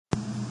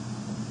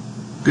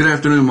Good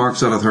afternoon, Mark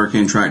Sutton with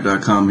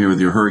HurricaneTrack.com here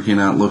with your hurricane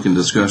outlook and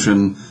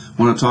discussion.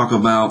 I want to talk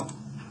about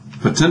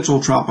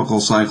potential tropical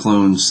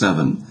cyclone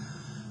 7.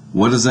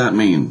 What does that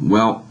mean?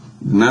 Well,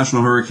 the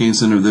National Hurricane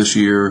Center this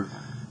year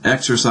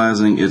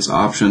exercising its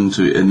option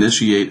to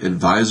initiate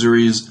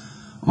advisories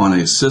on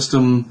a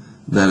system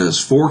that is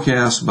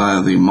forecast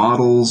by the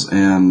models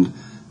and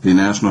the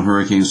National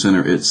Hurricane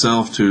Center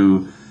itself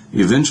to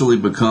eventually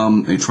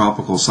become a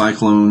tropical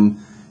cyclone,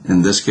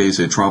 in this case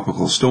a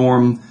tropical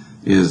storm,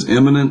 is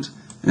imminent.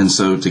 And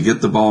so to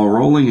get the ball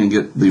rolling and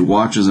get the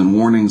watches and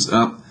warnings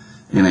up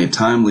in a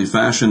timely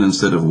fashion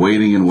instead of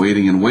waiting and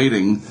waiting and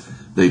waiting,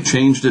 they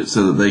changed it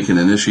so that they can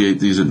initiate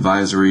these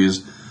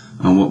advisories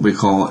on what we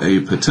call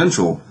a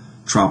potential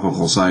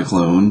tropical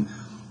cyclone.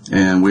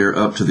 And we're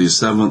up to the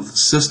 7th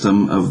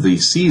system of the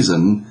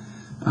season.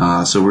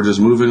 So we're just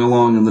moving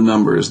along in the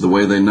numbers. The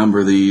way they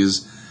number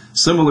these,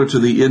 similar to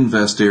the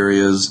invest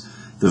areas,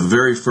 the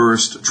very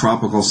first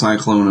tropical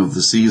cyclone of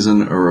the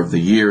season or of the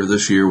year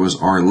this year was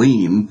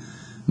Arlene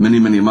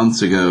many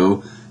months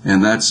ago,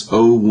 and that's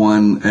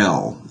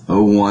O1L.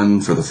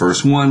 O1 for the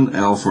first one,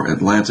 L for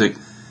Atlantic.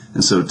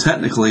 And so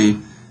technically,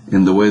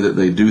 in the way that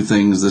they do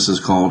things, this is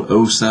called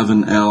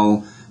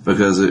O7L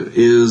because it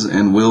is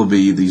and will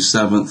be the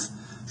 7th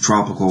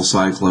tropical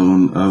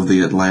cyclone of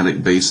the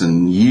Atlantic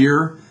Basin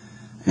year.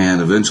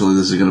 And eventually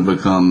this is going to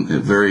become a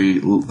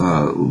very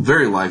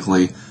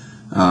likely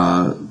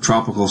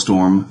tropical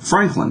storm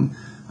Franklin.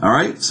 All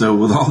right, so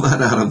with all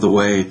that out of the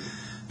way,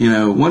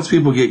 once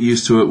people get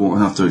used to it, we won't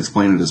have to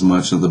explain it as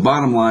much. So the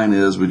bottom line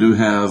is we do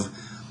have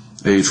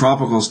a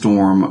tropical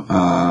storm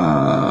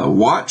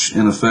watch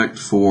in effect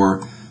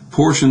for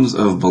portions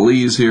of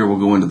Belize here. We'll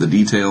go into the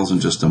details in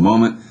just a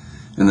moment.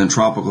 And then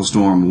tropical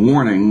storm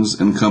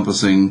warnings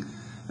encompassing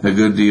a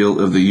good deal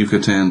of the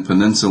Yucatan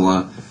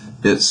Peninsula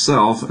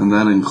itself, and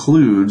that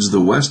includes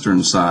the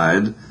western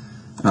side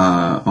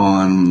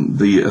on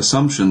the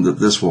assumption that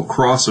this will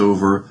cross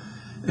over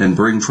and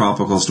bring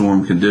tropical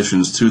storm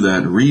conditions to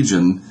that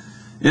region.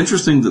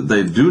 Interesting that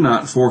they do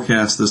not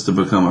forecast this to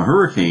become a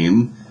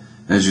hurricane,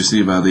 as you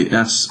see by the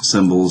S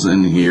symbols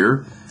in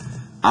here.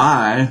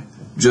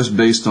 Just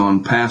based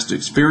on past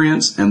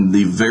experience and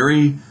the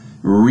very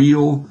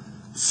real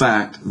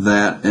fact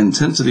that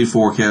intensity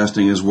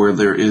forecasting is where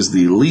there is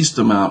the least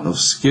amount of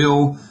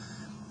skill,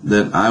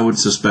 that I would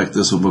suspect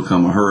this will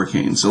become a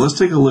hurricane. So let's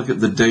take a look at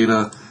the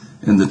data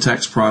in the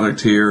text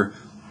product here.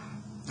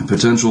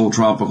 Potential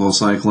tropical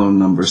cyclone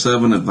number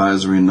 7,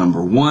 advisory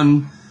number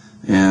 1,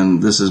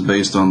 and this is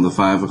based on the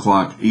 5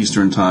 o'clock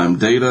Eastern time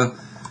data.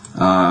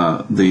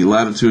 The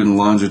latitude and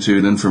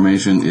longitude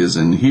information is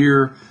in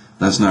here.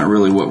 That's not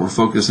really what we're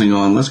focusing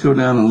on. Let's go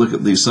down and look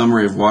at the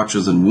summary of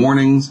watches and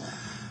warnings.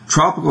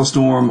 Tropical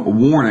storm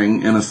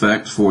warning in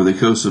effect for the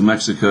coast of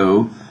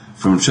Mexico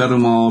from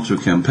Chetumal to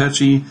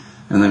Campeche,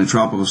 and then a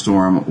tropical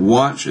storm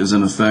watch is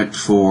in effect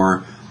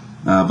for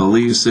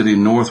Belize City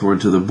northward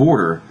to the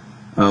border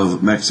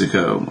of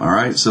Mexico. All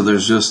right, so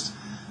there's just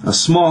a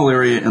small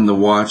area in the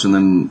watch and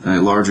then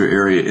a larger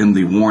area in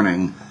the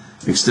warning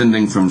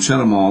extending from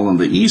Chetumal on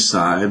the east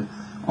side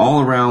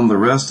all around the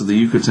rest of the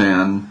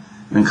Yucatan,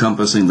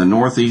 encompassing the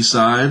northeast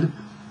side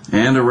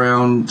and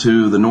around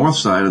to the north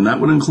side, and that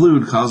would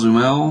include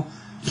Cozumel,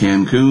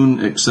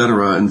 Cancun,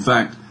 etc. In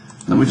fact,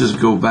 let me just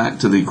go back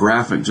to the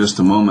graphic just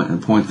a moment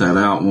and point that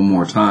out one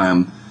more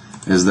time,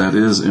 as that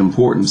is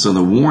important. So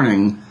the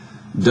warning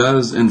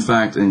does in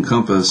fact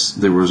encompass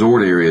the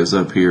resort areas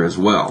up here as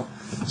well.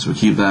 So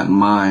keep that in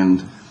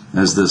mind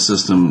as this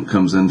system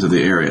comes into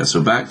the area.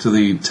 So back to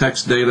the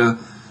text data.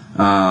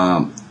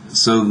 A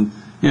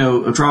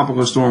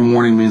tropical storm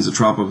warning means that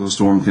tropical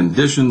storm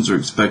conditions are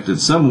expected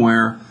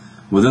somewhere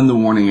within the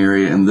warning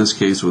area, in this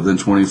case within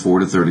 24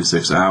 to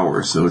 36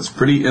 hours. So it's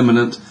pretty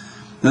imminent.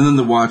 And then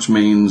the watch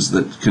means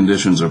that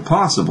conditions are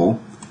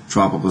possible,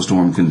 tropical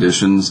storm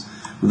conditions,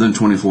 within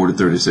 24 to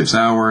 36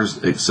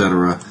 hours,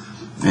 etc.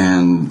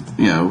 And,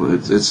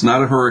 it's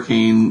not a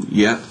hurricane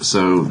yet,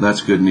 so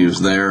that's good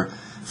news there.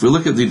 If we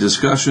look at the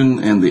discussion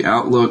and the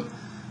outlook,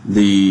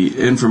 the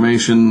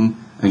information,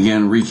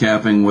 again,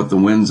 recapping what the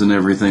winds and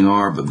everything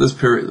are, but this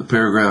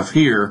paragraph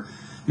here,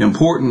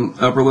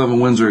 important, upper level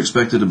winds are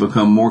expected to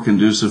become more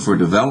conducive for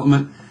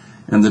development,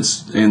 and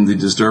the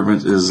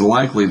disturbance is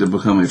likely to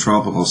become a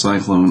tropical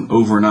cyclone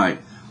overnight.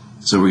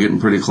 So we're getting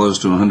pretty close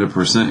to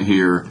 100%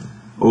 here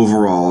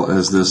overall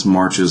as this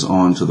marches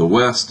on to the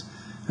west.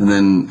 And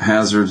then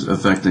hazards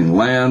affecting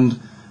land,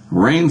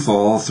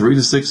 rainfall 3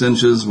 to 6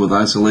 inches with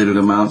isolated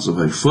amounts of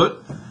a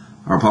foot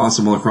are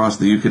possible across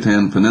the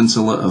Yucatan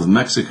Peninsula of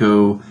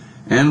Mexico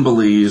and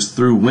Belize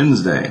through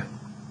Wednesday.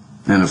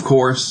 And of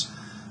course,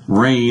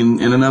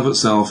 rain in and of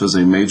itself is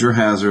a major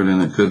hazard,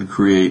 and it could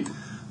create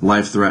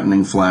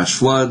life-threatening flash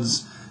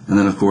floods. And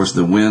then of course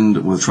the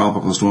wind with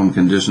tropical storm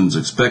conditions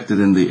expected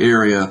in the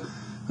area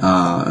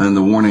and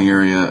the warning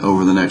area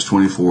over the next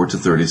 24 to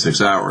 36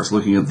 hours.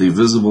 Looking at the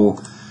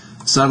visible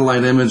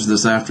satellite image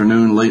this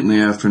afternoon, late in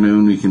the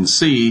afternoon, you can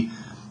see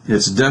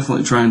it's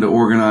definitely trying to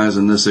organize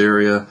in this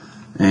area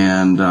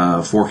and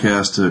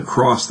forecast to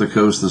cross the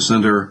coast, the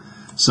center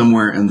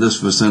somewhere in this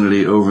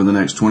vicinity over the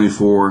next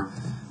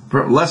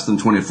less than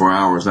 24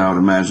 hours. I would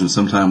imagine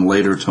sometime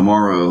later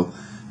tomorrow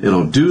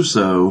it'll do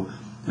so,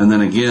 and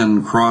then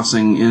again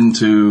crossing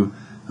into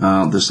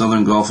the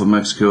southern Gulf of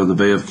Mexico, the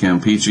Bay of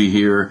Campeche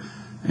here,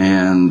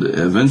 and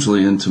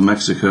eventually into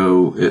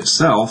Mexico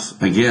itself,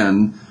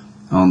 again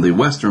on the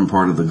western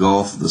part of the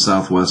Gulf, the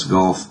southwest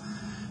Gulf,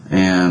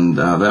 and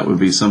that would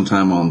be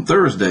sometime on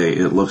Thursday,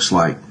 it looks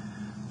like.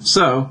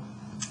 So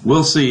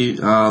we'll see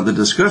the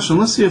discussion.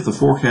 Let's see if the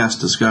forecast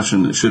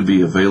discussion should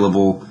be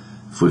available.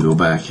 If we go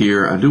back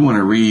here, I do want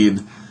to read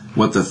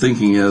what the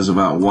thinking is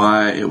about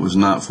why it was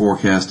not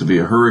forecast to be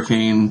a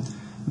hurricane.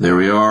 There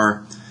we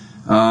are.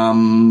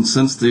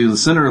 Since the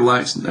center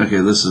lacks, okay,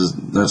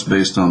 that's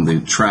based on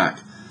the track.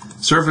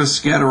 Surface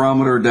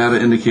scatterometer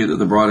data indicate that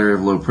the broad area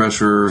of low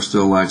pressure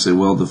still lacks a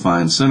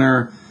well-defined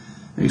center,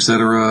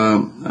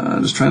 etc.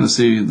 Just trying to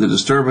see, the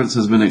disturbance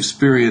has been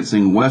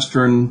experiencing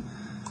westerly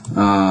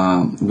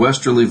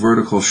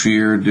vertical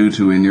shear due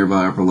to a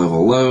nearby upper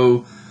level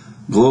low.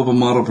 Global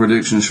model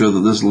predictions show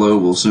that this low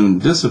will soon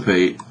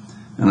dissipate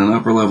and an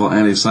upper level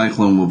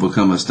anticyclone will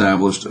become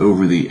established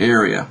over the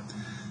area.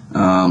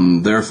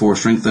 Therefore,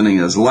 strengthening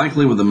is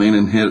likely, with the main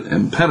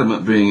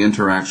impediment being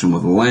interaction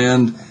with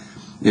land.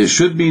 It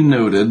should be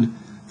noted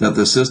that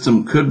the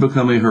system could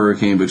become a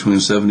hurricane between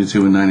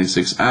 72 and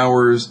 96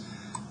 hours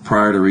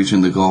prior to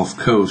reaching the Gulf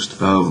Coast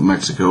of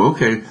Mexico.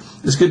 Okay,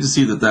 it's good to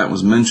see that that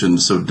was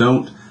mentioned, so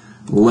don't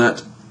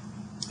let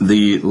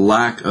the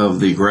lack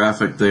of the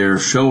graphic there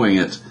showing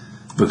it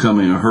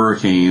becoming a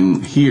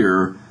hurricane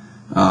here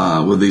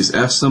with these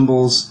F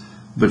symbols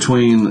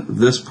between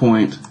this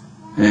point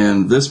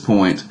and this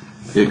point.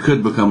 It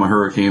could become a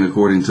hurricane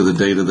according to the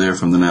data there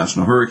from the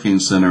National Hurricane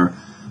Center,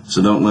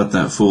 so don't let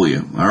that fool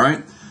you. All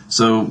right,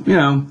 so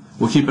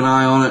we'll keep an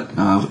eye on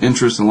it.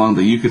 Interest along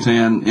the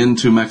Yucatan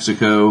into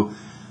Mexico,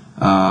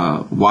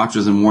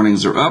 watches and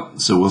warnings are up,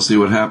 so we'll see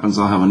what happens.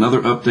 I'll have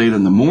another update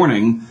in the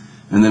morning,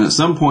 and then at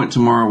some point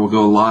tomorrow we'll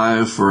go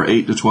live for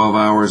 8 to 12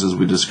 hours as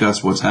we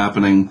discuss what's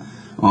happening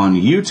on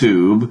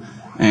YouTube,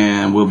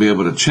 and we'll be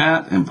able to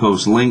chat and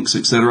post links,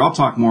 etc. I'll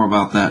talk more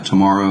about that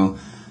tomorrow,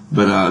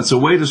 but it's a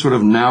way to sort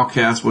of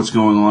nowcast what's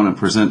going on and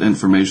present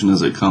information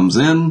as it comes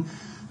in,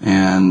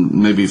 and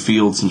maybe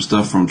field some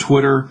stuff from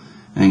Twitter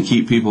and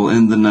keep people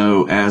in the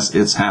know as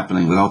it's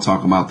happening. But I'll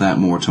talk about that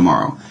more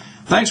tomorrow.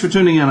 Thanks for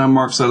tuning in. I'm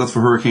Mark Sudduth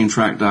for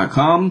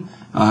HurricaneTrack.com.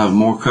 I'll have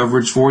more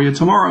coverage for you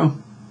tomorrow.